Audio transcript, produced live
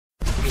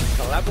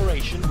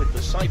collaboration with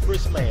the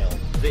Cyprus Mail.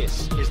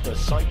 This is the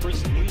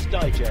Cyprus News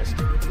Digest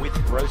with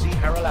Rosie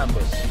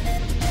Charalambous.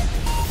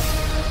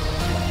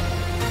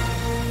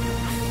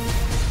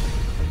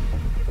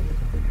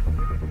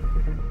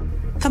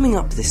 Coming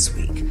up this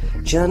week,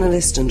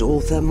 journalist and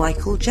author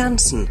Michael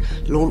Jansen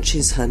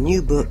launches her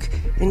new book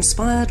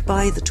inspired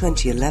by the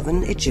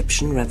 2011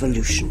 Egyptian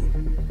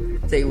Revolution.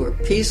 They were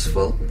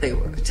peaceful, they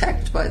were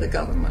attacked by the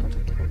government.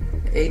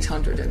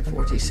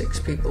 846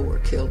 people were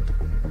killed,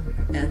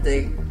 and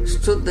they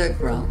stood their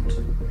ground.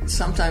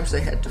 Sometimes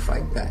they had to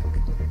fight back,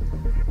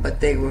 but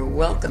they were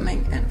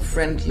welcoming and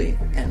friendly,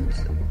 and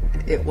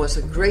it was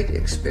a great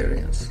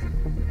experience.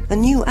 A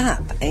new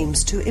app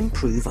aims to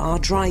improve our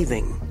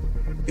driving.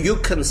 You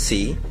can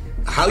see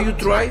how you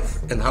drive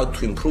and how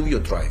to improve your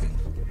driving.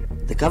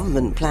 The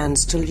government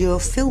plans to lure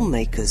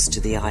filmmakers to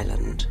the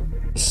island.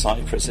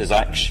 Cyprus is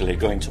actually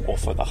going to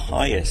offer the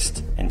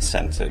highest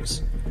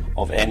incentives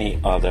of any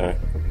other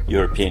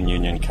European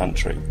Union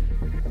country.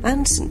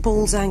 And St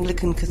Paul's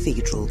Anglican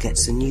Cathedral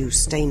gets a new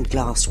stained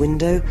glass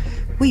window.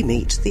 We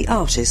meet the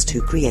artist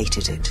who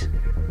created it.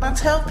 I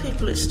tell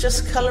people it's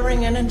just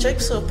colouring in and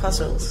jigsaw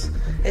puzzles.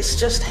 It's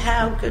just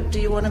how good do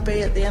you want to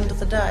be at the end of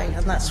the day,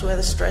 and that's where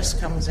the stress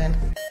comes in.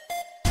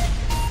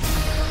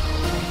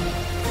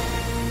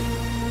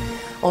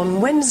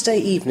 On Wednesday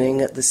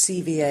evening at the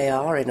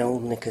CVAR in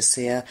Old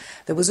Nicosia,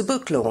 there was a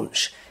book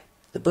launch.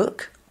 The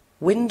book,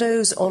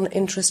 Windows on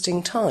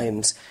Interesting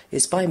Times,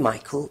 is by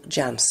Michael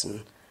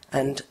Jansen,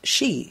 and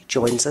she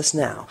joins us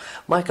now.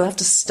 Michael, I have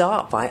to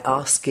start by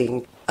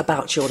asking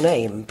about your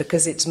name,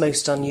 because it's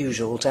most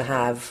unusual to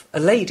have a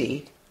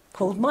lady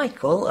called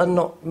Michael and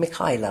not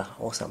Michaela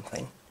or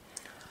something.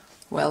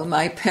 Well,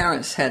 my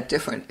parents had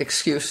different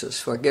excuses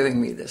for giving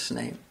me this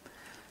name.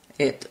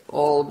 It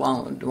all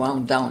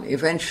wound down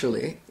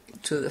eventually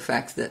to the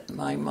fact that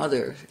my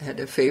mother had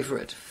a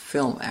favorite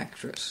film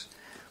actress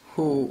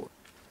who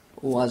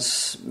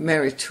was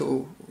married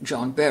to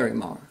John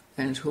Barrymore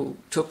and who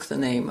took the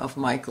name of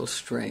Michael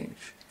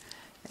Strange.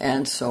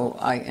 And so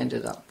I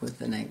ended up with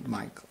the name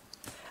Michael.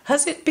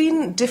 Has it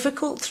been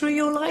difficult through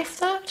your life,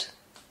 that?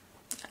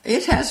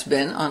 It has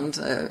been,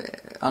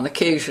 on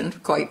occasion,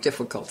 quite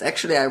difficult.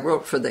 Actually, I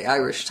wrote for the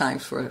Irish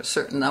Times for a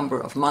certain number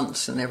of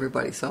months, and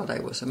everybody thought I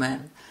was a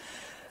man.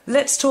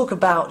 Let's talk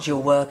about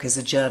your work as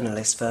a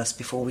journalist first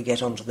before we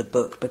get onto the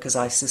book, because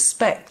I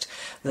suspect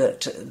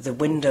that the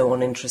window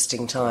on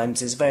interesting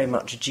times is very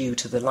much due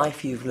to the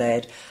life you've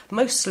led,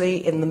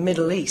 mostly in the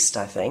Middle East,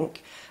 I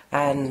think,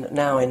 and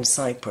now in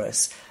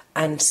Cyprus,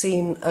 and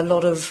seen a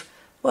lot of,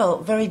 well,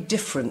 very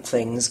different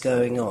things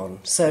going on.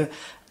 So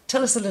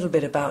tell us a little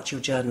bit about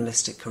your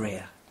journalistic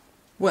career.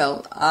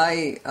 Well,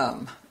 I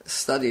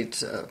studied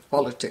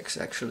politics,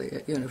 actually,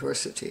 at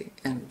university,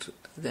 and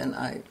then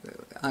I,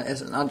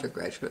 as an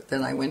undergraduate,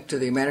 then I went to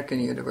the American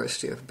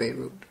University of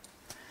Beirut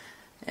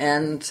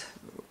and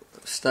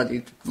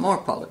studied more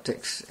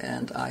politics,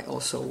 and I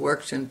also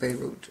worked in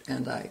Beirut,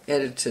 and I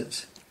edited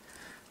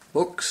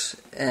books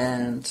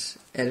and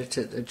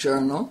edited a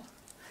journal,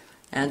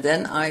 and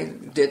then I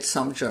did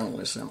some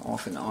journalism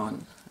off and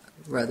on,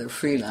 rather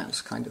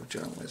freelance kind of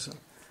journalism.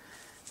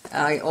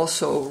 I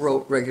also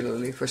wrote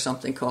regularly for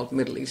something called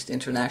Middle East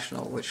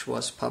International, which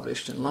was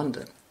published in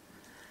London.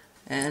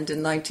 And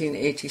in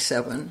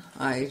 1987,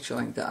 I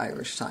joined the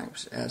Irish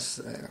Times as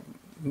a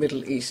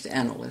Middle East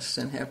analyst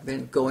and have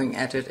been going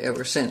at it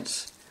ever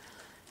since.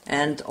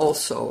 And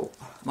also,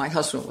 my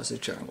husband was a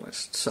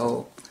journalist,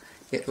 so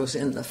it was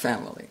in the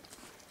family.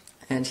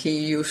 And he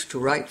used to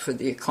write for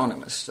The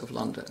Economist of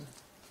London.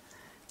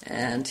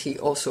 And he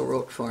also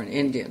wrote for an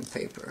Indian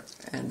paper.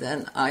 And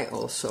then I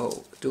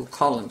also do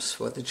columns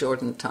for the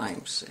Jordan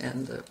Times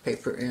and the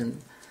paper in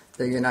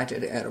the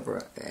United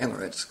Arab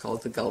Emirates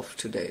called the Gulf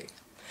Today.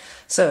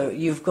 So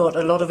you've got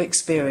a lot of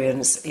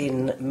experience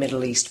in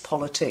Middle East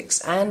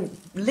politics, and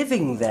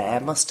living there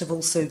must have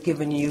also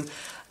given you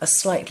a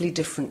slightly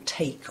different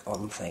take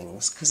on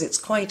things, because it's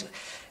quite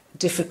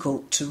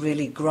difficult to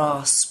really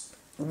grasp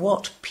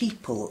what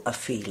people are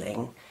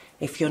feeling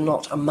if you're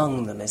not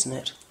among them, isn't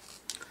it?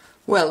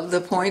 Well,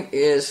 the point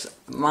is,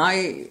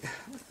 my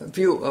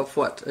view of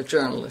what a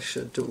journalist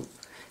should do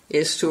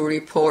is to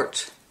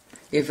report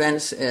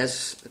events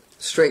as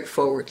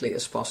straightforwardly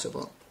as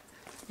possible,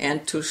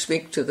 and to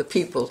speak to the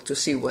people to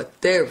see what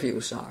their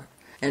views are,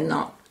 and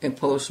not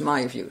impose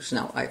my views.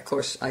 Now, of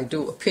course, I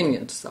do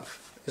opinion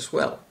stuff as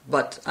well,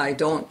 but I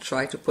don't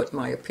try to put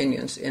my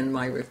opinions in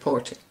my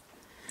reporting.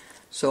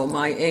 So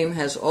my aim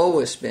has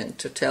always been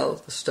to tell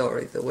the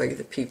story the way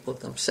the people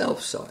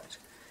themselves saw it.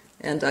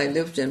 And I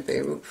lived in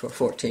Beirut for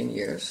 14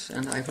 years,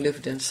 and I've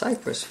lived in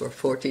Cyprus for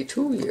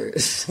 42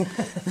 years.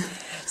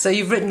 So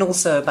you've written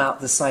also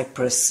about the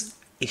Cyprus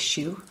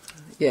issue?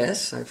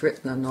 Yes, I've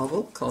written a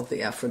novel called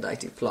The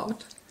Aphrodite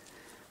Plot,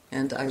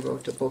 and I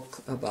wrote a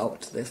book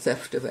about the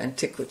theft of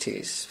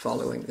antiquities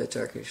following the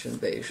Turkish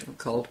invasion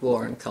called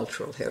War and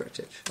Cultural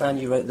Heritage. And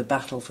you wrote The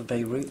Battle for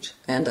Beirut.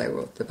 And I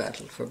wrote The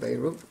Battle for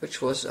Beirut,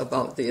 which was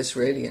about the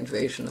Israeli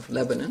invasion of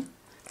Lebanon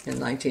in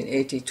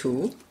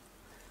 1982,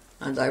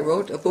 And I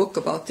wrote a book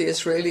about the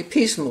Israeli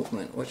peace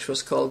movement, which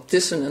was called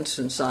Dissonance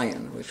in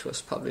Zion, which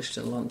was published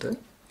in London.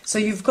 So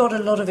you've got a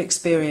lot of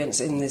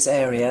experience in this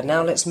area.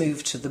 Now let's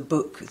move to the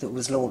book that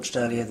was launched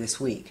earlier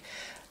this week,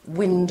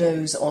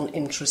 Windows on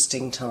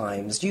Interesting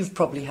Times. You've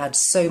probably had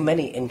so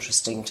many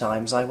interesting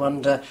times. I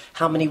wonder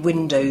how many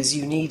windows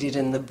you needed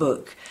in the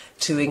book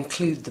to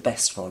include the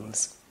best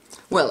ones.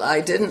 Well,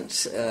 I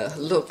didn't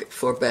look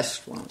for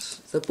best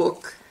ones. The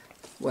book,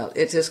 well,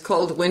 it is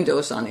called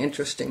Windows on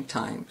Interesting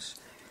Times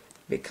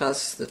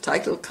because the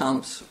title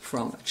comes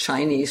from a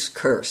Chinese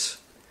curse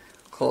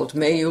called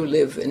May You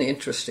Live in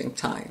Interesting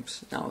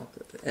Times. Now,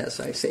 as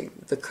I say,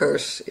 the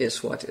curse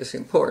is what is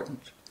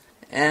important.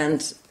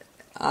 And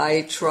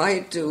I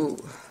tried to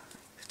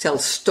tell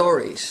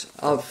stories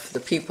of the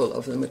people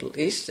of the Middle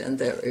East and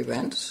their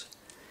events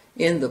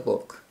in the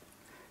book.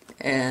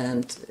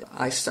 And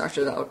I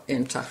started out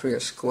in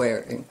Tahrir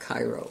Square in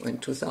Cairo in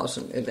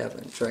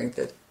 2011 during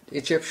the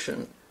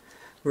Egyptian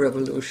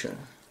Revolution.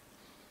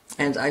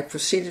 And I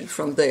proceeded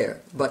from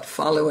there, but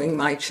following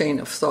my chain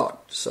of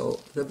thought. So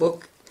the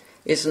book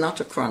is not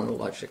a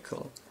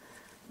chronological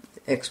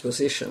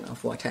exposition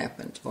of what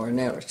happened or a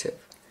narrative.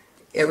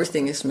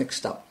 Everything is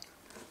mixed up.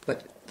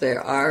 But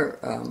there are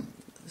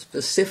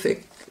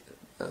specific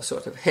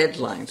sort of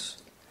headlines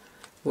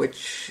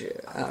which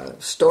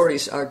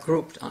stories are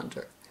grouped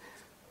under.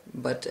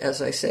 But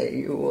as I say,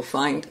 you will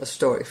find a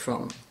story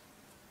from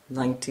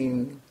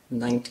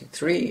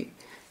 1993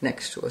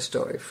 next to a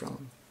story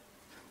from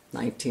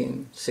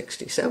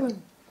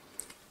 1967.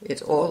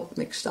 It's all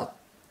mixed up.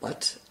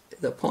 But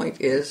the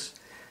point is,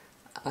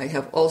 I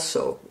have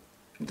also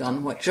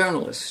done what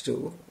journalists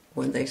do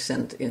when they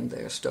send in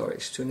their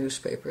stories to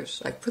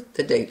newspapers. I put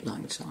the date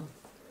lines on,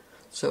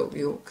 so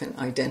you can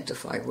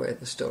identify where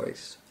the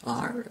stories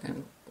are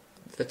and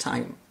the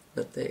time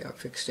that they are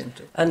fixed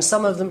into. And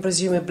some of them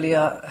presumably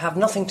have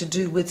nothing to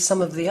do with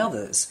some of the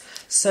others.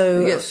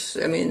 So yes,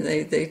 I mean,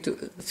 they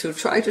do, to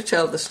try to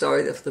tell the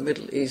story of the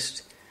Middle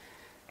East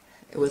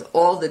with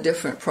all the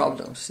different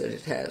problems that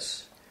it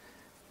has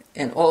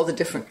and all the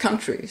different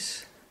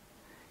countries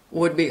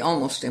would be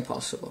almost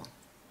impossible.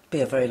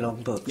 Be a very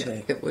long book, yeah,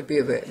 too. It would be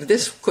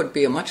this could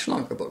be a much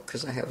longer book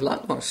because I have a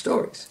lot more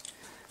stories.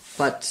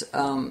 But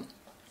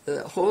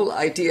the whole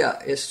idea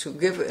is to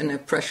give an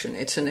impression.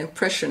 It's an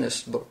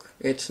impressionist book.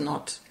 It's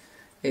not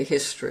a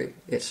history.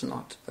 It's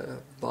not a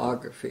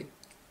biography.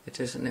 It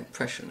is an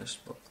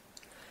impressionist book.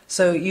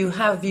 So you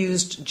have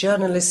used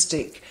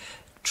journalistic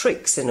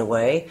tricks in a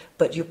way,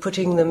 but you're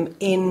putting them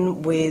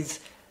in with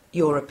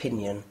your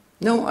opinion.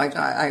 No,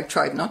 I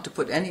tried not to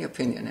put any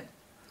opinion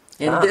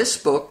in. In this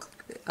book,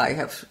 I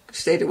have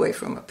stayed away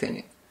from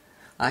opinion.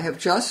 I have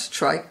just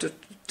tried to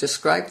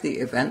describe the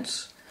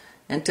events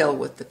and tell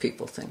what the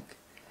people think.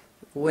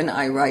 When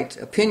I write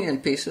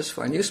opinion pieces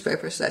for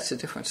newspapers, that's a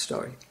different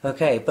story.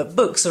 Okay, but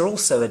books are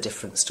also a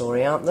different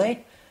story, aren't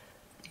they?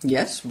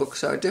 Yes,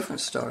 books are a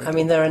different story. I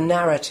mean, they're a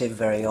narrative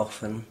very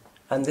often,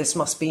 and this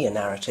must be a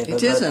narrative.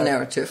 It is a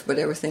narrative, but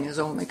everything is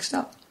all mixed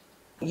up.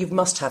 You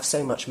must have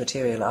so much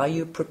material. Are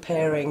you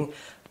preparing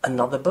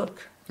another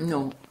book?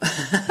 No.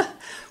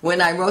 When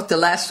I wrote the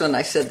last one,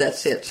 I said,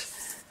 that's it.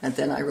 And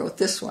then I wrote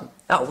this one.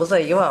 Oh, well, there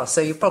you are.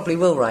 So you probably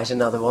will write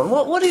another one.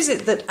 What is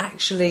it that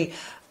actually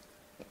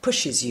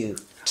pushes you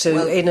to,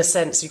 well, in a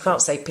sense, you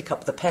can't say pick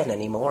up the pen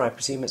anymore. I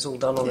presume it's all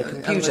done on a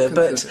computer.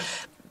 But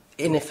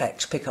in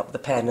effect, pick up the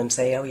pen and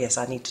say, oh, yes,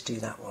 I need to do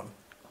that one.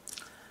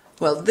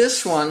 Well,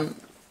 this one,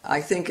 I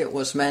think it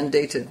was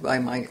mandated by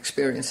my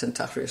experience in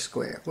Tahrir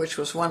Square, which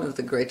was one of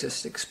the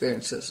greatest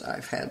experiences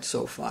I've had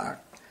so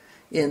far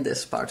in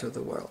this part of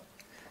the world.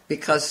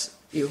 Because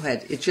you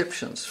had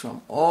Egyptians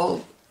from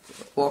all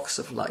walks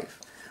of life,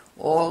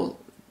 all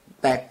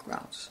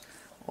backgrounds,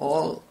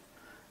 all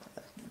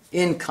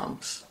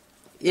incomes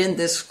in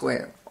this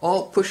square,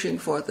 all pushing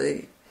for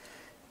the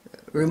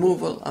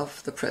removal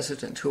of the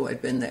president who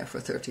had been there for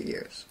 30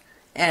 years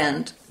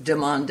and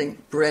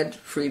demanding bread,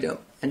 freedom,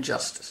 and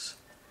justice.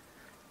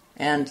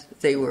 And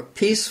they were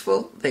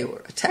peaceful. They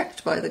were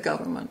attacked by the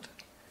government.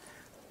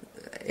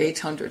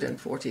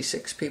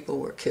 846 people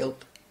were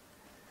killed.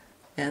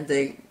 And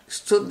they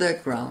stood their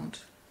ground.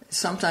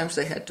 Sometimes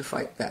they had to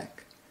fight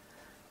back.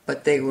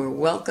 But they were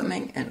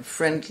welcoming and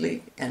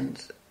friendly,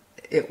 and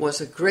it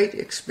was a great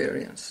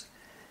experience.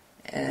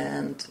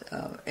 And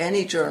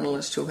any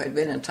journalist who had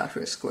been in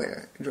Tahrir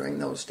Square during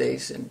those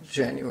days in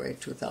January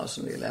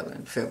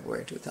 2011,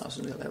 February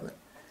 2011,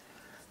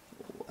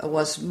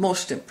 was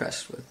most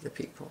impressed with the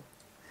people.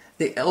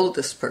 The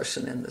eldest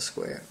person in the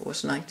square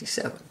was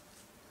 97.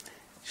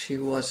 She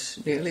was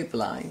nearly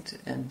blind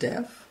and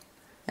deaf,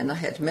 and I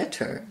had met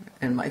her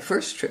in my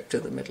first trip to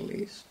the Middle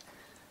East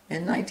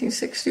in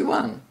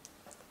 1961.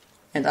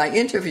 And I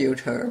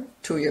interviewed her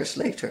 2 years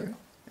later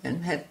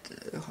and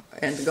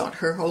got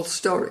her whole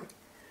story,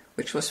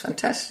 which was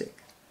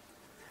fantastic.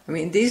 I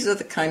mean, these are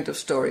the kind of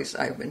stories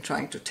I've been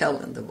trying to tell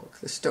in the book,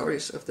 the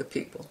stories of the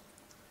people.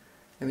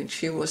 I mean,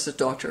 she was the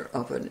daughter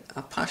of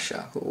a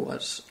pasha who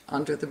was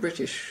under the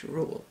British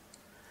rule,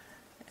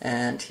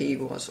 and he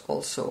was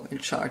also in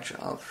charge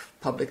of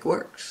public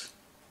works.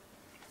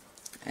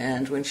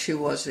 And when she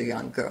was a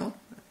young girl,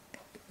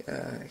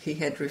 he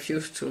had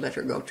refused to let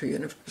her go to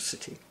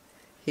university.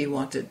 He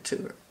wanted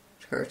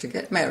her to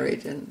get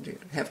married and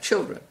have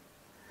children.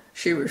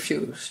 She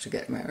refused to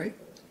get married.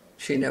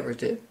 She never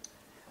did.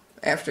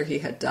 After he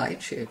had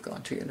died, she had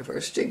gone to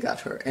university,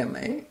 got her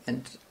MA,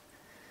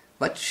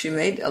 but she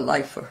made a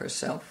life for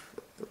herself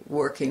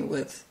working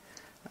with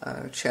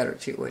a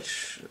charity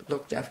which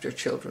looked after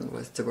children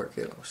with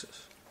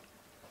tuberculosis.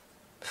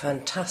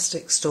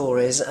 Fantastic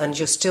stories. And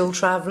you're still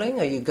travelling?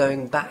 Are you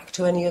going back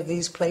to any of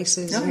these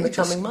places in the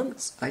coming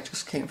months? I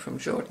just came from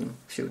Jordan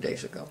a few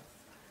days ago.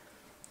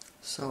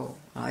 So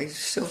I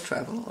still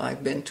travel.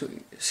 I've been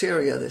to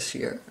Syria this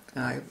year.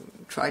 I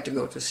try to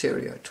go to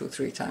Syria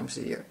 2-3 times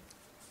a year.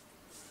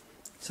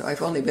 So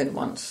I've only been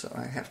once, so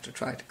I have to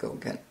try to go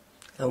again.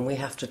 And we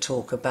have to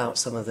talk about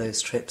some of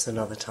those trips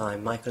another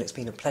time. Michael, it's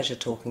been a pleasure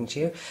talking to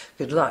you.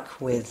 Good luck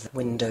with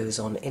Windows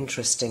on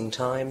Interesting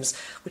Times,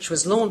 which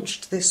was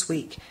launched this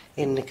week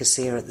in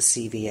Nicosia at the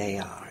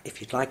CVAR.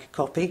 If you'd like a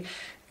copy,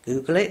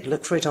 Google it,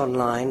 look for it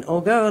online,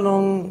 or go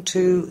along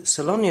to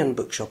Solonian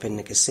Bookshop in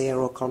Nicosia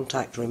or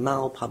contact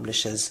Rimal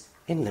Publishers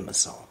in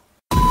Limassol.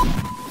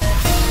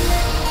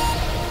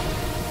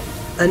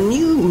 A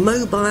new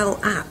mobile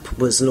app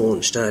was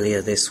launched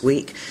earlier this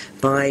week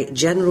by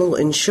General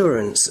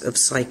Insurance of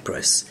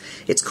Cyprus.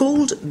 It's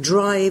called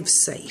Drive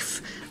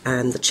Safe,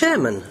 and the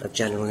chairman of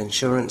General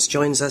Insurance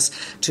joins us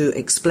to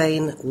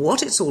explain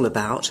what it's all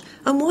about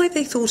and why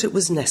they thought it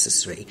was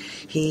necessary.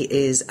 He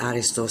is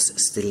Aristos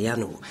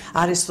Stylianou.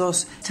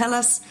 Aristos, tell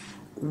us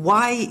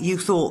why you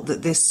thought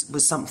that this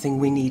was something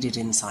we needed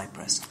in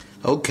Cyprus.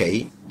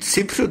 Okay,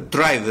 Cypriot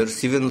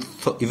drivers, even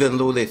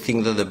though they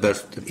think they're the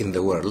best in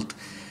the world,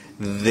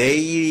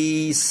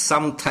 they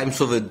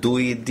sometimes overdo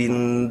it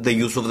in the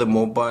use of the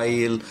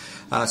mobile,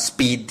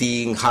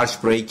 speeding, harsh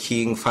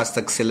braking, fast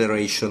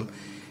acceleration.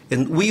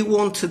 And we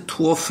wanted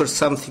to offer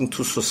something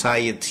to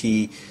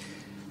society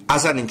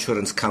as an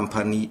insurance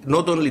company,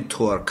 not only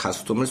to our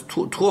customers,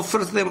 to offer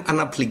them an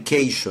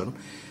application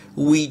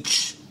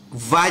which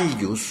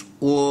values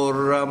or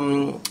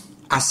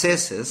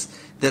assesses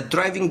their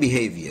driving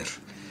behavior.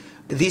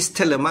 These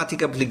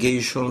telematic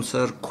applications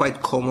are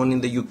quite common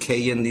in the UK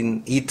and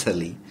in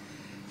Italy.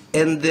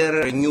 And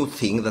they're a new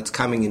thing that's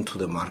coming into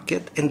the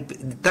market, and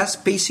that's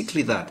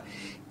basically that.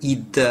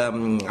 It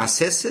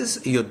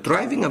assesses your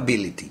driving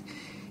ability.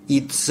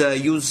 It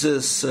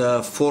uses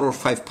 4 or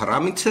 5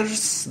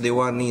 parameters. The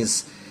one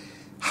is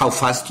how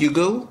fast you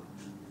go,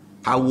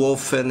 how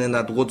often and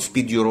at what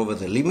speed you're over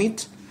the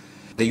limit,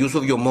 the use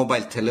of your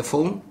mobile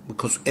telephone,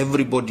 because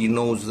everybody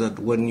knows that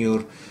when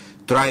you're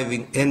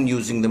driving and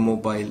using the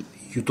mobile,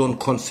 you don't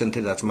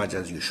concentrate as much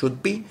as you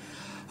should be,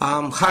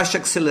 harsh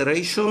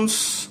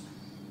accelerations,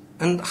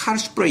 and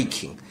harsh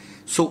braking.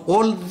 So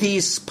all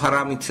these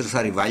parameters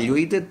are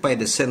evaluated by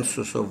the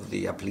sensors of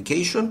the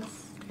application,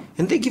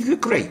 and they give you a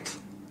grade.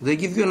 They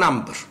give you a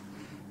number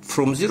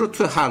from 0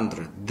 to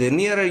 100. The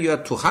nearer you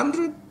are to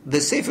 100, the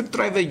safer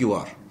driver you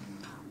are.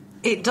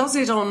 It does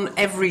it on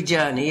every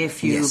journey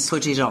if you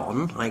put it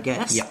on, I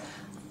guess. Yeah.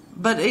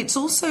 But it's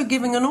also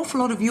giving an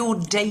awful lot of your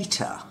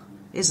data,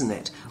 isn't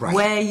it? Right.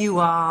 Where you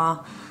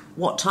are,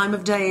 what time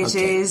of day it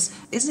is.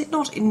 Is it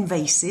not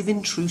invasive,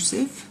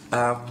 intrusive?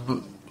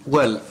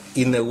 Well,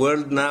 in a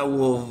world now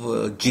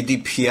of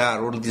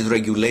GDPR, all these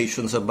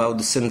regulations about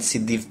the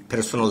sensitive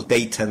personal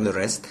data and the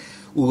rest,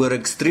 we were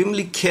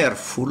extremely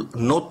careful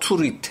not to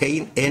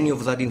retain any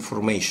of that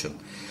information.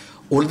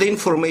 All the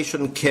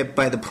information kept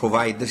by the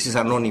providers is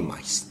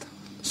anonymized.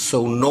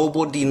 So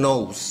nobody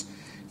knows.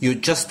 You're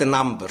just a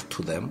number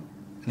to them.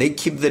 They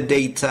keep the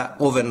data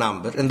of a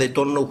number and they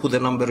don't know who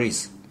the number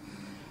is.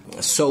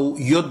 So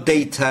your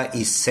data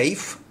is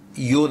safe.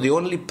 You're the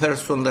only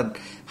person that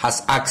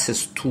has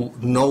access to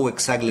know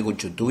exactly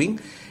what you're doing.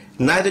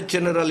 Neither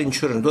General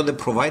Insurance nor the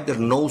provider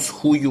knows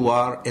who you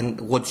are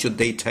and what your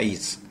data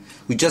is.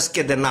 We just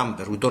get a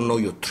number. We don't know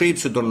your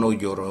trips. We don't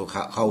know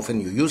how often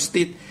you used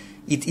it.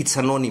 It's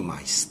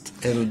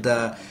anonymized. And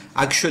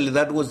actually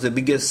that was the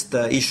biggest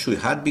issue we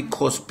had,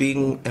 because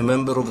being a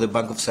member of the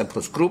Bank of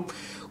Cyprus group,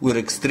 we're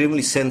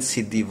extremely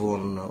sensitive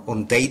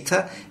on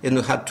data, and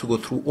we had to go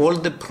through all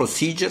the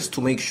procedures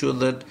to make sure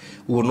that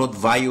we were not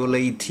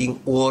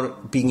violating or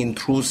being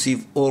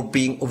intrusive or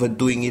being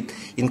overdoing it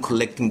in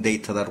collecting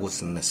data that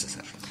wasn't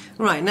necessary.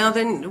 Right, now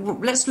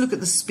then, let's look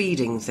at the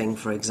speeding thing,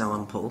 for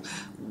example.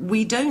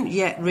 We don't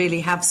yet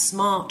really have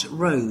smart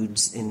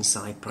roads in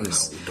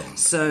Cyprus. No, we don't.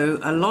 So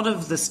a lot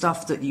of the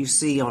stuff that you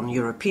see on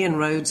European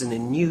roads and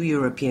in new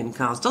European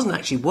cars doesn't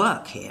actually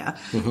work here,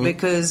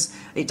 because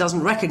it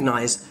doesn't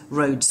recognise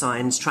road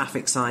signs,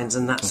 traffic signs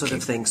and that sort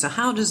of thing. So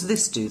how does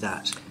this do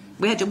that?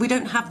 We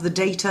don't have the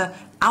data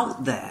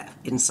out there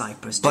in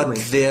Cyprus, do we? But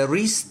there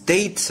is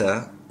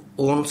data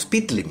on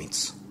speed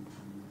limits.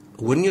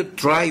 When you're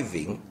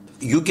driving,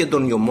 you get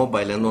on your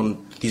mobile and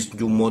on these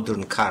new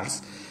modern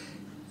cars,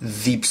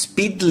 the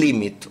speed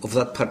limit of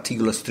that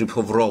particular strip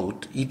of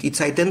road, it's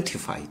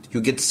identified.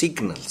 You get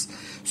signals.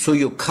 So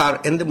your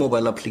car and the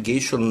mobile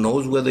application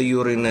knows whether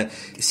you're in a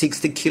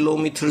 60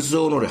 kilometer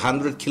zone or a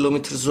 100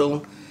 kilometer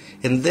zone.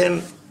 And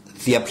then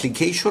the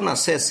application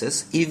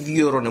assesses if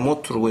you're on a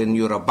motorway and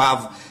you're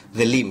above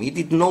the limit,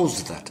 it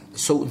knows that.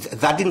 So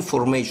that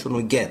information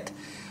we get.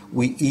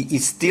 We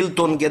still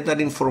don't get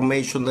that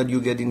information that you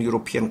get in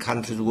European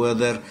countries,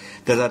 whether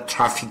there are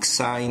traffic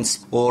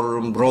signs or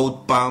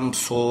road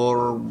bumps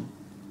or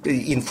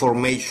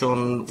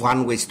information,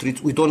 one-way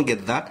streets. We don't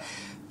get that.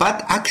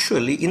 But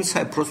actually, in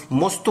Cyprus,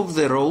 most of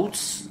the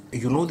roads,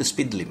 you know the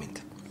speed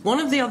limit.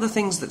 One of the other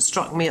things that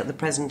struck me at the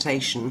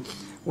presentation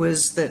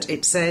was that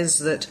it says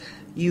that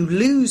you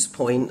lose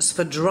points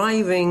for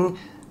driving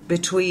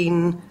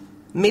between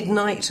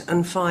midnight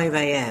and 5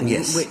 a.m,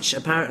 yes, which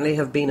apparently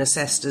have been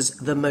assessed as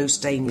the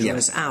most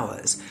dangerous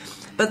hours.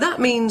 But that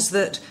means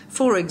that,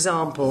 for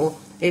example,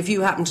 if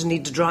you happen to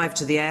need to drive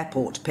to the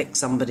airport to pick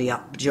somebody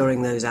up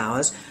during those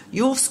hours,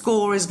 your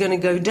score is going to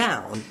go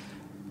down.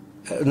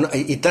 No,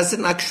 it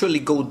doesn't actually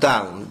go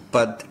down,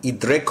 but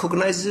it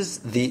recognizes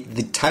the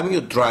time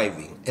you're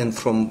driving. And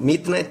from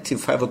midnight till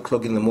 5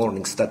 o'clock in the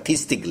morning,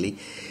 statistically,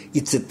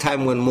 it's a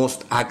time when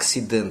most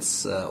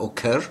accidents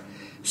occur.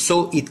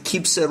 So it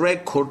keeps a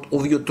record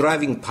of your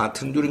driving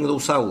pattern during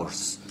those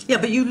hours. Yeah,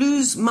 but you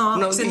lose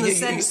marks in the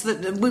sense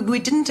that we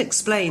didn't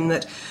explain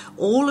that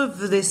all of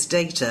this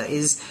data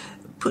is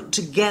put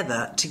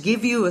together to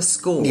give you a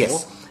score,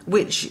 yes,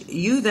 which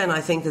you then,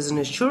 I think, as an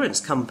insurance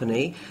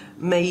company,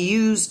 may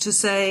use to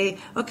say,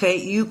 okay,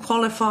 you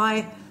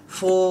qualify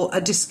for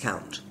a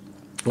discount.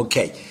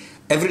 Okay,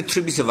 every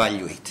trip is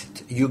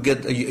evaluated. You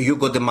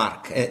got a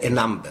mark, a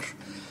number,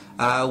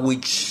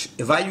 which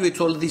evaluates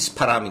all these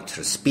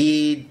parameters: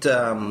 speed,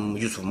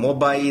 use of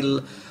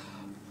mobile,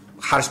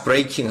 harsh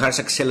braking, harsh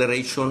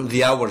acceleration,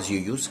 the hours you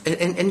use,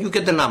 and you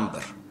get a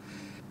number.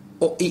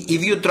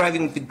 If you're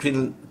driving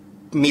between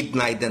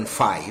midnight and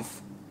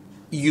 5,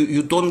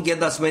 you don't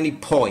get as many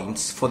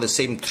points for the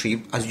same trip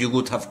as you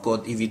would have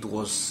got if it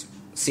was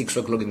 6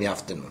 o'clock in the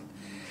afternoon.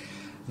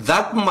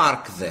 That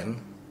mark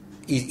then,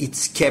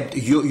 it's kept,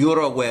 you're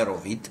aware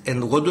of it,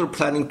 and what we're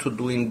planning to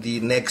do in the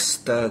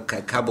next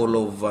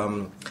couple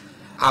of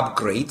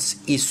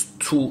upgrades is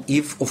to,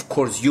 if of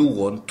course you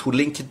want, to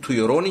link it to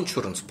your own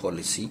insurance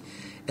policy,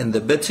 and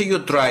the better you're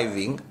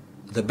driving,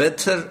 the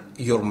better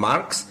your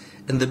marks,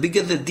 and the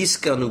bigger the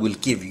discount we will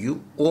give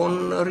you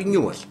on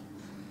renewal.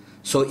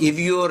 So if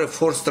you're a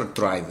 4-star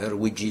driver,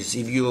 which is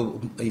if your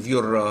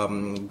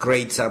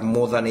grades are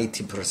more than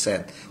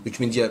 80%, which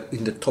means you're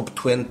in the top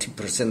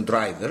 20%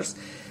 drivers,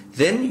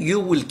 then you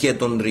will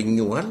get on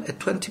renewal a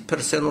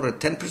 20% or a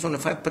 10% or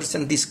a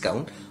 5%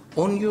 discount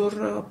on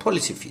your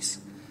policy fees.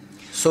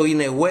 So in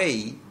a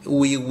way,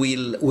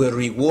 we're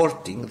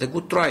rewarding the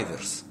good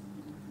drivers.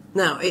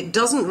 Now, it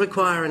doesn't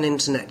require an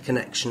internet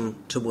connection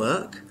to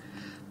work,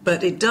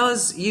 but it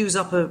does use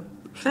up a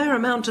fair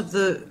amount of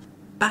the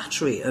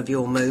battery of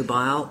your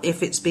mobile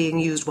if it's being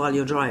used while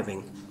you're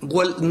driving.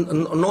 Well,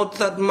 not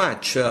that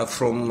much.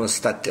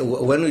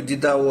 When we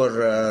did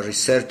our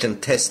research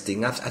and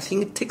testing, I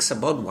think it takes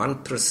about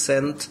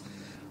 1%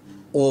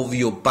 of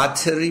your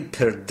battery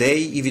per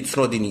day if it's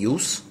not in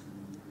use.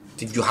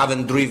 If you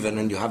haven't driven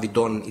and you have it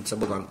on, it's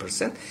about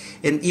 1%.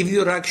 And if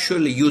you're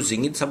actually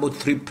using it, it's about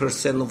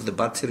 3% of the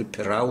battery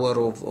per hour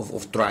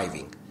of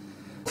driving.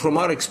 From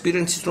our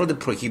experience, it's not a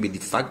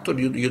prohibitive factor.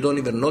 You don't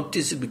even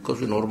notice it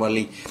because we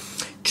normally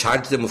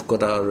charge them. We've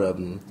got our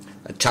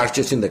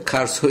chargers in the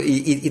car, so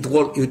it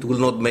will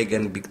not make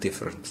any big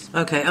difference.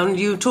 Okay, and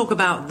you talk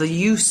about the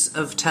use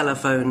of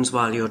telephones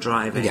while you're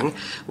driving. Yeah.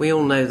 We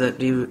all know that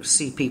you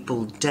see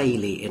people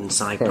daily in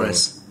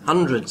Cyprus.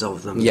 Hundreds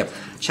of them, yep,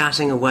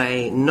 chatting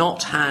away,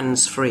 not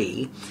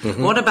hands-free.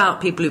 Mm-hmm. What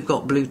about people who've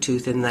got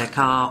Bluetooth in their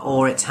car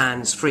or it's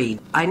hands-free?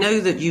 I know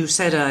that you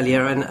said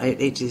earlier, and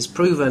it is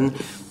proven,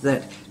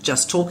 that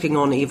just talking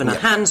on even a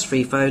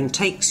hands-free phone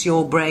takes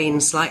your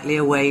brain slightly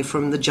away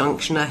from the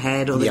junction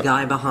ahead or the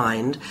guy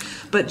behind.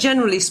 But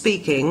generally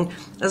speaking,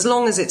 as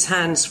long as it's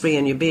hands-free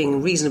and you're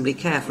being reasonably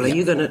careful, are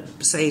you going to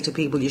say to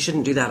people you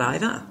shouldn't do that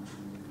either?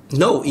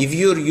 No, if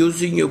you're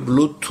using your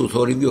Bluetooth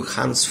or if you're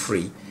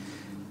hands-free,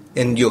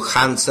 and your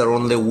hands are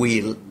on the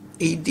wheel,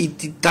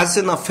 it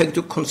doesn't affect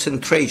your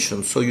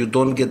concentration, so you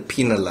don't get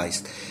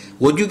penalized.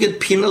 What you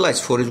get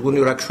penalized for is when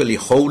you're actually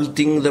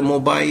holding the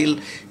mobile,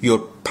 you're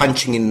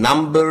punching in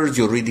numbers,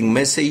 you're reading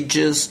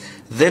messages,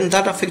 then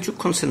that affects your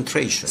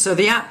concentration. So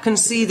the app can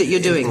see that you're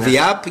doing that? The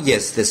app,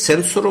 yes, the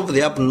sensor of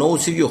the app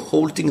knows if you're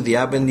holding the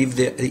app and if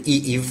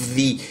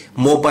the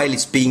mobile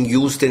is being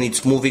used and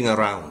it's moving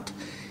around.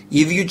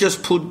 If you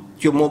just put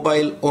your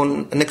mobile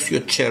on next to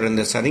your chair and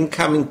there's an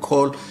incoming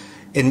call,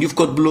 and you've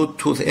got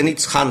Bluetooth and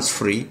it's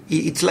hands-free,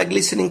 it's like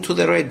listening to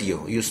the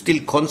radio. You're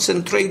still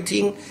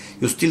concentrating,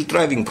 you're still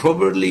driving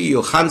properly,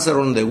 your hands are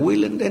on the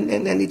wheel, and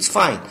it's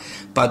fine.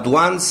 But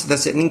once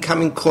there's an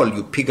incoming call,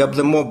 you pick up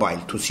the mobile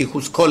to see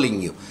who's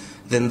calling you,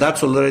 then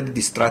that's already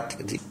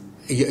distracted.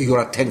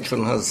 Your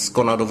attention has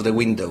gone out of the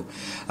window.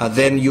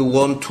 Then you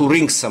want to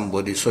ring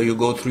somebody, so you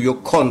go through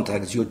your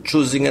contacts, you're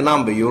choosing a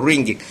number, you're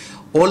ringing.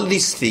 All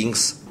these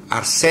things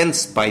are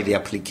sensed by the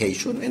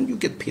application, and you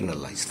get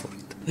penalized for it.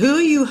 Who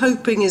are you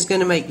hoping is going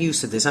to make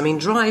use of this? I mean,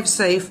 Drive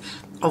Safe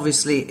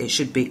obviously it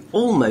should be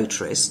all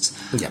motorists.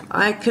 Yeah.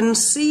 I can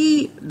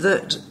see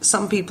that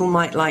some people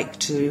might like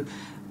to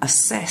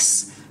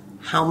assess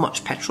how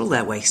much petrol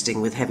they're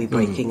wasting with heavy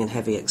braking and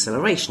heavy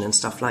acceleration and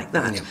stuff like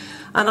that. Yeah.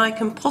 And I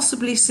can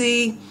possibly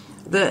see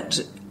that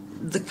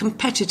the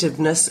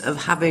competitiveness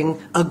of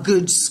having a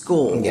good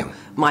score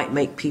might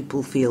make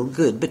people feel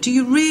good. But do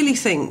you really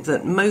think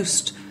that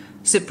most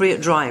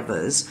Cypriot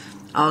drivers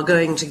are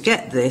going to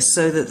get this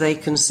so that they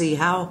can see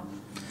how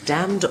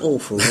damned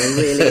awful they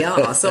really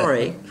are?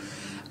 Sorry.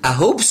 I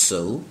hope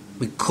so,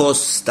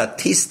 because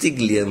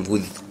statistically and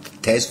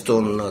with tests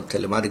on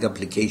telematic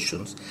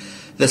applications,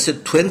 there's a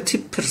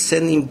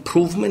 20%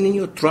 improvement in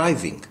your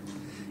driving.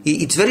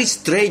 It's very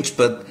strange,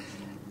 but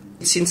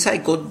since I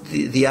got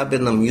the app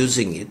and I'm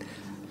using it,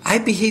 I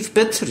behave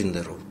better in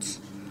the roads.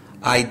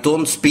 I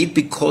don't speed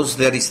because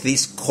there is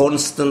this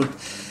constant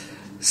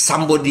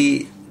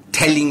somebody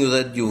telling you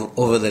that you're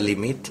over the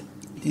limit.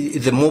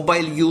 The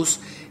mobile use...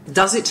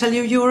 Does it tell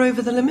you you're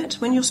over the limit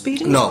when you're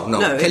speeding? No.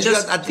 It tells you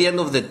at the end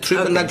of the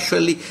trip, and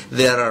actually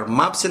there are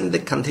maps and they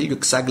can tell you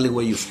exactly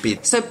where you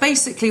speed. So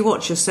basically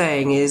what you're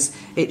saying is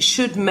it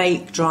should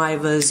make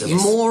drivers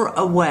more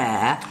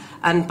aware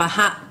and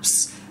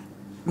perhaps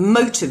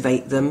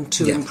motivate them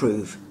to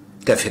improve.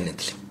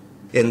 Definitely.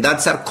 And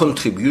that's our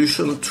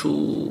contribution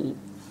to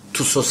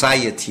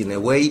society in a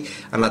way,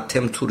 an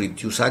attempt to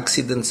reduce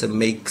accidents and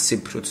make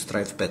Cypriots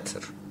drive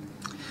better.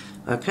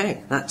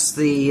 Okay, that's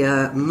the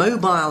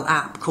mobile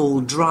app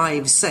called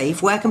Drive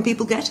Safe. Where can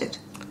people get it?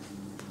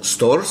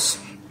 Stores.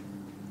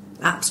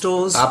 App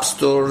stores? App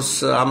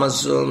stores,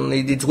 Amazon.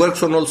 It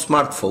works on all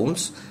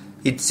smartphones.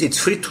 It's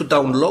free to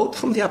download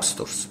from the app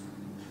stores.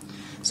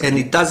 And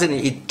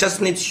it just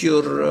needs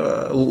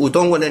your... we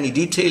don't want any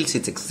details.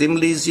 It's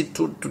extremely easy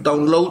to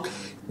download.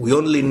 We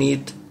only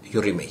need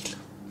your email.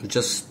 You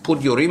just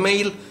put your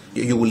email.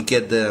 You will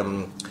get...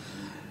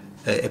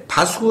 a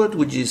password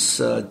which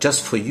is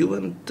just for you,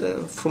 and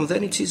from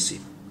then it's easy.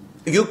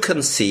 You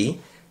can see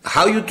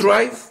how you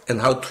drive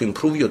and how to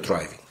improve your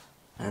driving.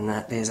 And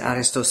that is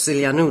Aristos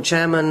Stylianou,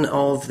 chairman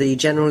of the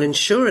General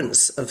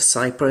Insurance of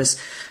Cyprus,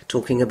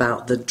 talking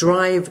about the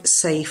Drive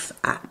Safe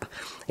app.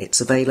 It's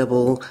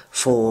available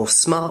for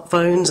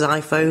smartphones,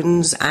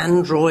 iPhones,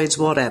 Androids,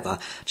 whatever.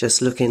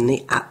 Just look in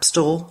the App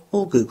Store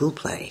or Google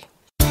Play.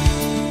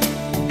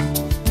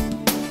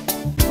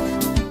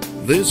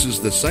 This is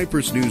the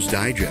Cyprus News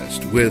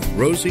Digest with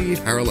Rosie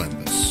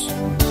Charalambous.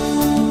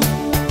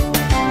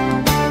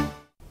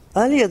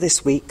 Earlier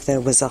this week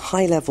there was a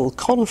high-level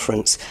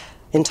conference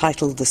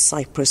entitled the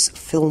Cyprus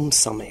Film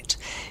Summit.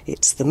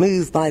 It's the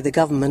move by the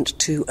government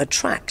to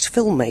attract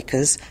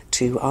filmmakers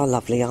to our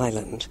lovely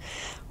island.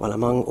 Well,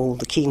 among all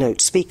the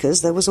keynote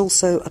speakers, there was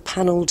also a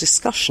panel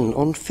discussion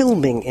on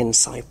filming in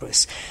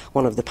Cyprus.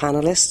 One of the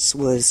panellists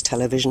was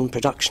television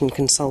production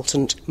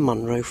consultant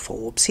Munro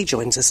Forbes. He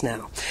joins us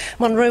now.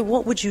 Munro,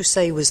 what would you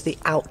say was the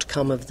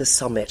outcome of the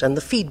summit and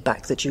the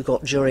feedback that you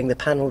got during the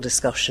panel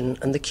discussion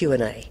and the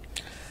Q&A?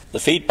 The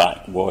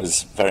feedback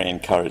was very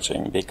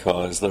encouraging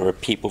because there were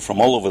people from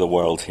all over the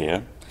world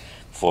here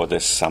for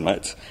this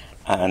summit,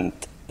 and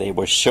they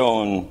were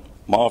shown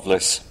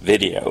marvellous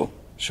video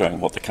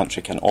showing what the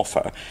country can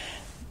offer.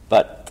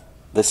 But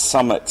the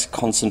summit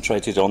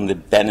concentrated on the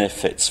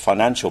benefits,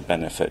 financial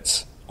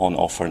benefits on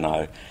offer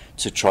now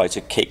to try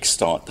to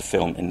kickstart the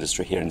film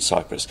industry here in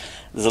Cyprus.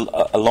 There's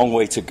a long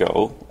way to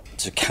go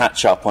to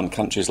catch up on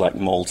countries like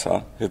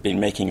Malta, who've been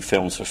making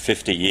films for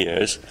 50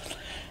 years.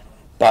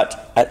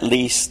 But at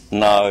least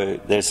now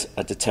there's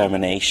a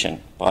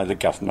determination by the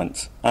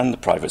government and the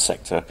private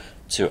sector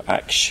to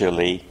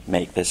actually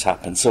make this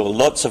happen. So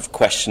lots of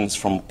questions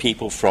from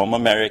people from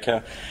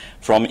America,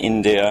 from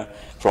India,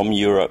 from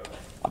Europe,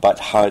 about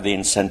how the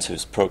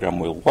incentives program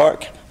will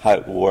work, how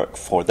it will work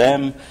for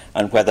them,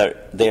 and whether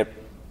their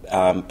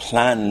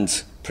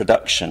planned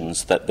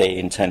productions that they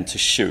intend to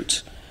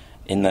shoot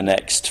in the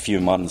next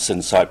few months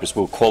in Cyprus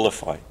will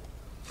qualify.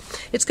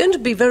 It's going to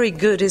be very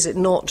good, is it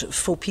not,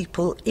 for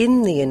people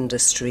in the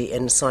industry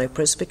in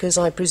Cyprus, because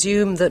I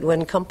presume that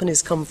when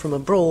companies come from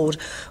abroad,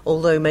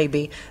 although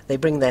maybe they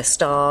bring their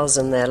stars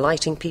and their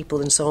lighting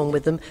people and so on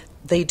with them,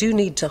 they do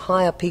need to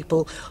hire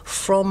people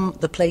from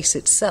the place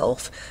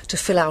itself to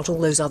fill out all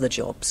those other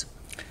jobs.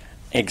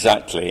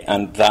 Exactly,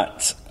 and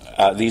that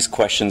these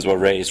questions were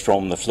raised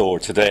from the floor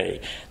today.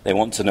 They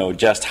want to know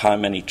just how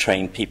many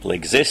trained people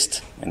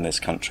exist in this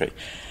country.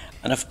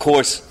 And of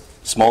course,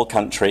 small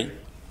country,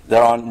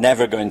 there are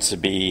never going to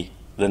be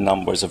the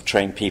numbers of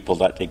trained people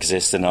that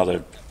exist in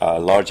other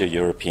larger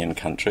European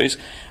countries,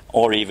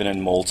 or even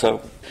in Malta.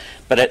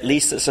 But at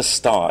least it's a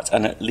start,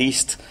 and at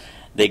least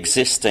the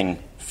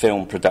existing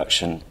film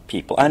production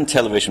people and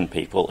television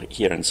people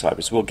here in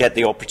Cyprus will get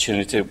the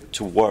opportunity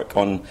to work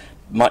on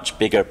much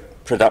bigger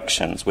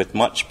productions with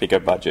much bigger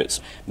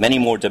budgets, many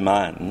more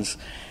demands.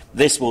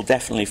 This will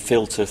definitely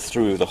filter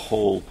through the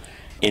whole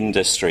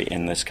industry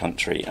in this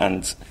country,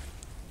 and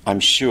I'm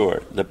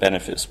sure the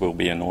benefits will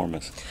be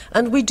enormous.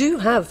 And we do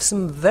have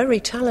some very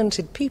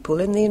talented people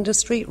in the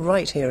industry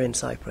right here in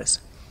Cyprus.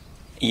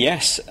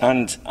 Yes,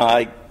 and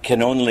I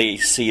can only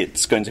see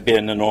it's going to be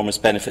an enormous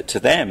benefit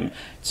to them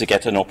to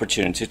get an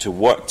opportunity to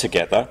work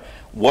together,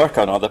 work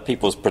on other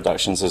people's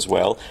productions as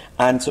well,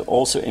 and to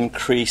also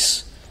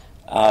increase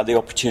the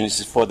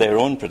opportunities for their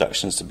own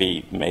productions to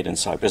be made in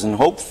Cyprus. And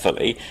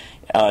hopefully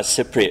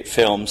Cypriot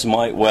films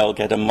might well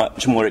get a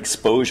much more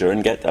exposure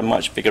and get a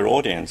much bigger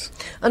audience.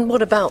 And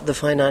what about the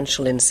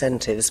financial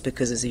incentives?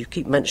 Because as you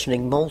keep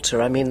mentioning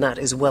Malta, I mean, that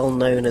is well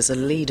known as a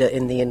leader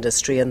in the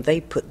industry, and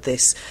they put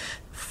this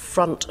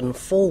front and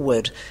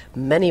forward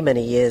many,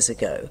 many years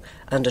ago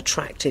and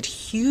attracted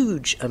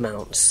huge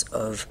amounts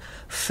of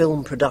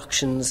film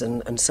productions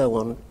and so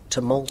on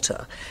to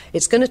Malta.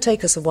 It's going to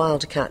take us a while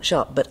to catch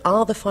up, but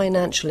are the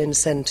financial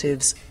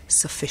incentives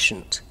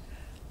sufficient?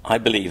 I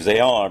believe they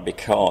are,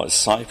 because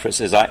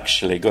Cyprus is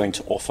actually going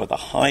to offer the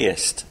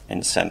highest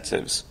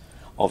incentives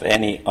of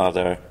any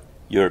other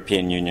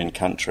European Union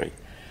country.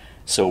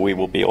 So we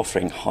will be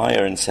offering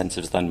higher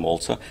incentives than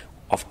Malta.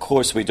 Of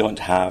course, we don't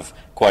have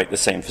quite the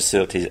same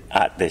facilities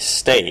at this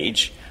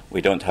stage.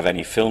 We don't have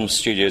any film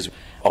studios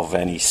of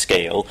any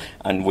scale,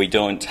 and we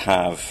don't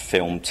have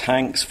film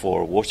tanks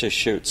for water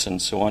shoots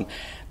and so on.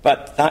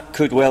 But that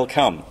could well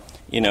come.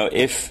 You know,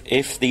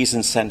 if these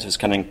incentives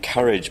can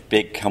encourage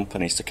big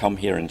companies to come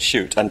here and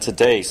shoot, and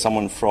today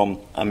someone from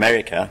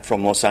America,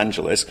 from Los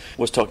Angeles,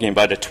 was talking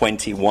about a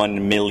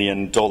 $21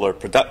 million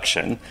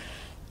production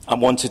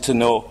and wanted to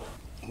know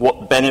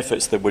what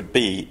benefits there would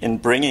be in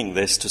bringing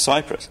this to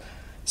Cyprus.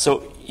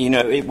 So, you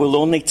know, it will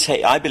only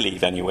take, I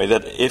believe anyway,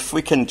 that if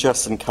we can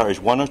just encourage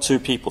one or two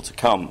people to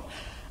come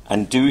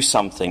and do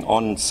something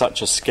on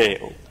such a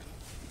scale,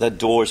 the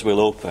doors will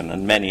open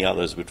and many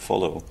others would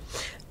follow.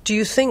 Do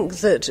you think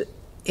that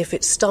if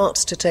it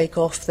starts to take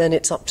off, then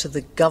it's up to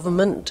the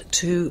government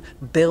to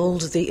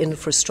build the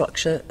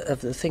infrastructure of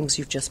the things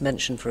you've just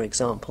mentioned, for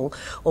example,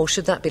 or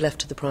should that be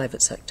left to the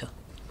private sector?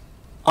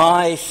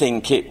 I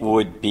think it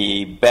would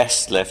be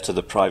best left to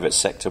the private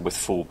sector with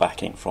full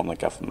backing from the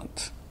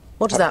government.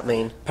 What does that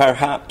mean?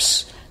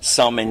 Perhaps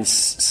some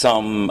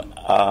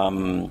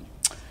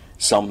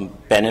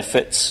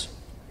benefits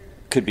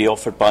could be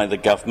offered by the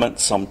government,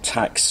 some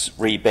tax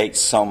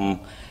rebates, some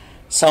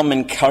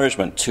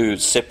encouragement to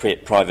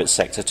Cypriot private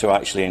sector to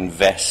actually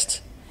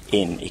invest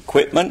in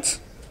equipment,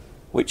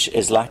 which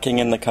is lacking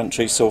in the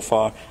country so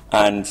far,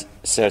 and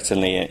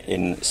certainly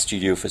in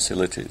studio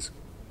facilities.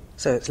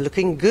 So it's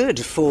looking good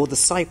for the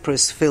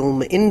Cyprus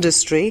film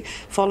industry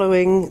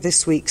following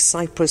this week's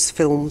Cyprus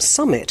Film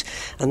Summit.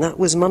 And that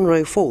was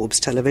Munro Forbes,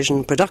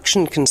 television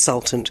production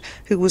consultant,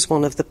 who was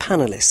one of the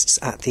panellists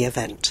at the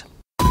event.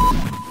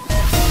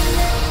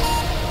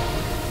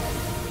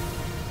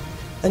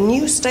 A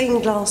new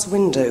stained glass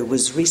window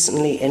was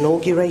recently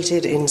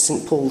inaugurated in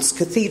St Paul's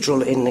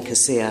Cathedral in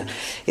Nicosia.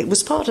 It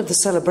was part of the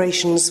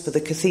celebrations for the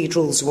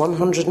cathedral's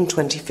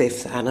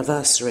 125th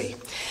anniversary.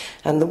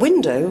 And the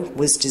window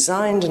was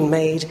designed and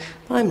made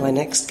by my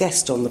next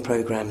guest on the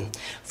programme.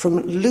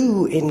 From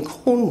Lou in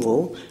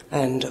Cornwall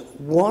and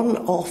One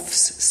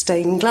Off's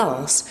Stained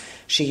Glass,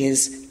 she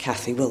is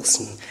Cathy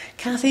Wilson.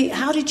 Cathy,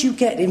 how did you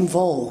get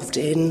involved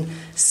in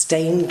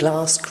stained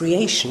glass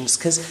creations?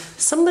 Because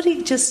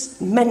somebody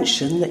just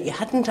mentioned that you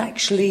hadn't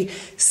actually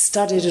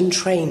studied and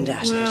trained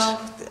at it.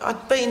 Well,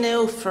 I'd been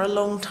ill for a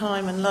long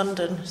time in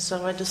London,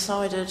 so I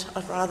decided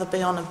I'd rather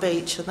be on a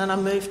beach, and then I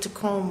moved to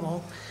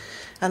Cornwall.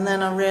 And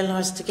then I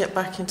realised to get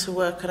back into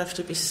work I'd have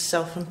to be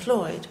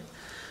self-employed.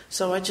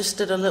 So I just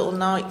did a little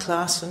night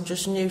class and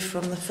just knew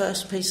from the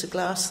first piece of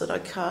glass that I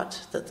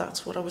cut that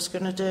that's what I was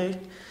going to do.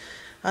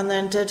 And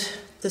then did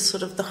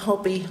the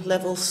hobby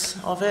levels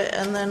of it,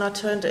 and then I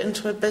turned it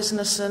into a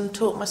business and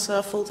taught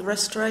myself all the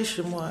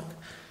restoration work.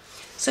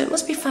 So it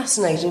must be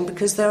fascinating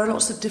because there are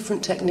lots of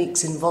different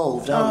techniques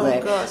involved, aren't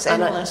there? Oh, God, it's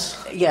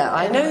endless.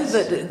 I know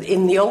that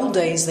in the old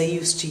days they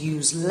used to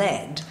use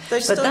lead. They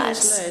still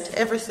use lead.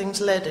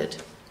 Everything's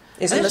leaded.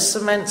 Is and it? the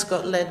cement's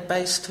got lead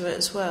base to it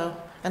as well.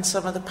 And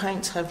some of the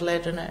paints have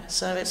lead in it,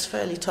 so it's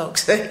fairly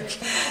toxic.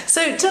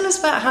 So tell us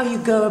about how you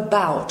go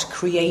about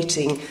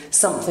creating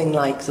something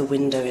like the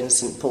window in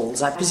St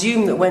Paul's. I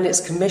presume that when it's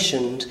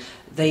commissioned,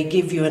 they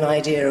give you an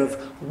idea of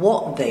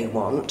what they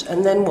want,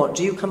 and then what?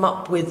 Do you come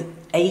up with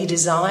a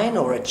design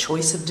or a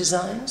choice of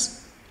designs?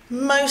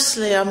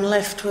 Mostly I'm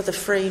left with a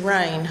free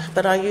rein,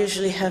 but I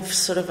usually have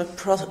sort of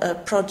a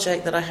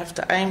project that I have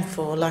to aim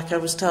for. Like I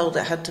was told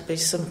it had to be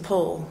St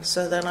Paul,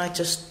 so then I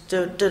just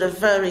did a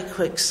very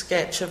quick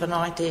sketch of an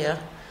idea,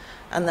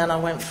 and then I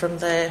went from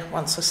there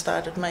once I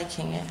started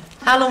making it.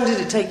 How long did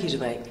it take you to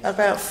make?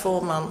 About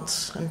 4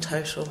 months in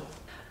total.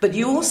 But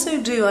you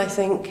also do, I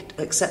think,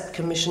 accept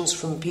commissions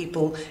from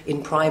people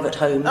in private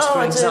homes,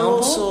 for example?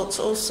 Oh, I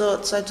do all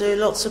sorts. I do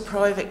lots of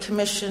private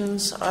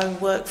commissions. I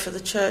work for the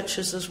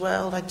churches as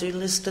well. I do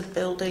listed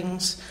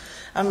buildings.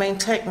 I mean,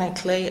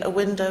 technically, a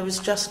window is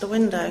just a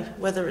window,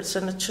 whether it's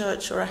in a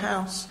church or a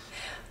house.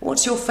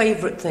 What's your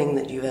favourite thing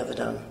that you've ever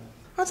done?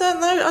 I don't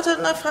know. I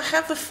don't know if I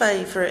have a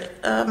favourite.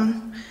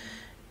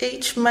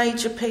 Each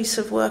major piece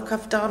of work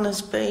I've done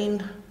has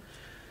been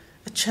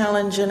a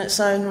challenge in its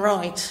own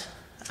right.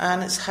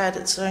 and it's had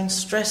its own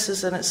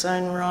stresses in its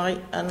own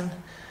right, and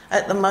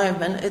at the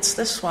moment it's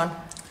this one.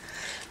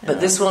 But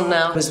this one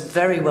now was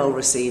very well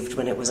received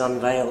when it was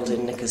unveiled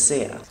in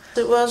Nicosia.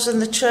 It was,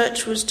 and the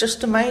church was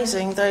just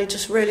amazing. They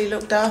just really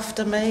looked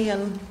after me,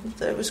 and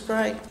it was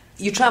great.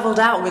 You travelled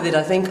out with it,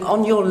 I think,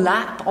 on your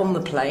lap on the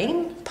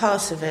plane?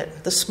 Part of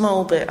it, the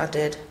small bit I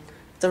did.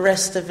 The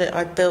rest of it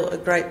I built a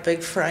great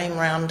big frame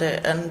round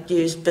it and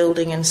used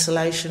building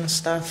insulation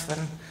stuff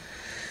and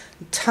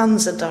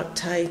tons of duct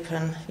tape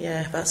and,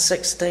 about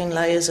 16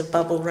 layers of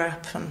bubble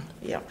wrap and,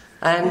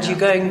 And you're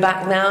going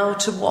back now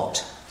to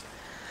what?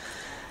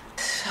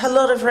 A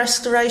lot of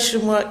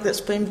restoration work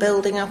that's been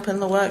building up in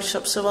the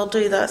workshop, so I'll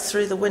do that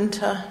through the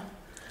winter.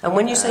 And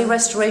when you say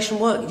restoration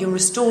work, you're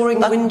restoring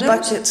windows?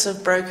 Buckets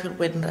of broken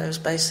windows,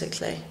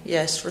 basically.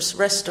 Yes,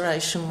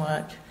 restoration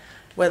work.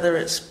 Whether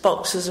it's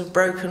boxes of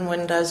broken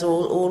windows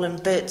all in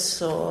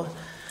bits or...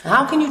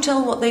 How can you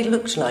tell what they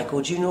looked like,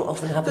 or do you not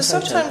often have a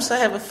photo? Sometimes they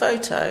have a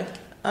photo,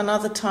 and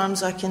other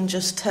times I can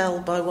just tell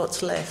by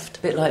what's left.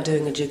 A bit like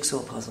doing a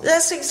jigsaw puzzle.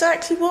 That's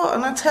exactly what,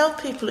 and I tell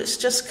people it's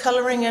just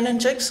colouring in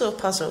jigsaw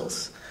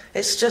puzzles.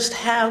 It's just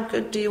how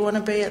good do you want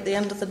to be at the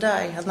end of the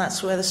day, and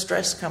that's where the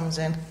stress comes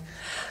in.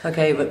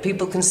 OK, but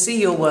people can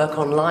see your work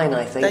online,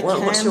 I think.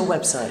 What's your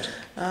website?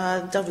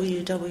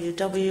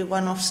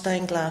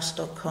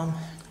 www.oneoffstainedglass.com.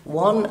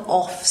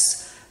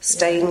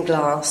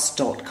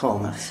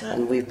 oneoffstainedglass.com.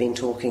 And we've been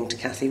talking to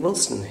Cathy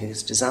Wilson,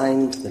 who's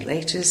designed the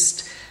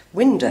latest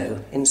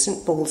window in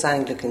St Paul's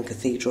Anglican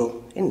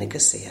Cathedral in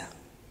Nicosia.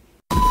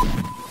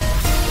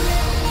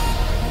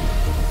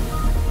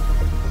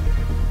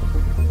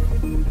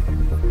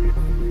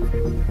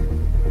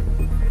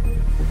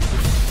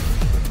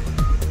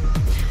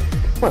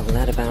 Well,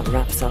 that about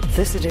wraps up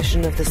this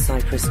edition of the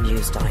Cyprus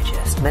News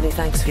Digest. Many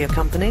thanks for your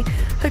company.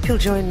 Hope you'll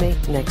join me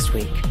next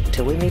week.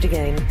 Till we meet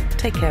again,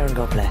 take care and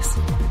God bless.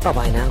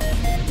 Bye-bye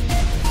now.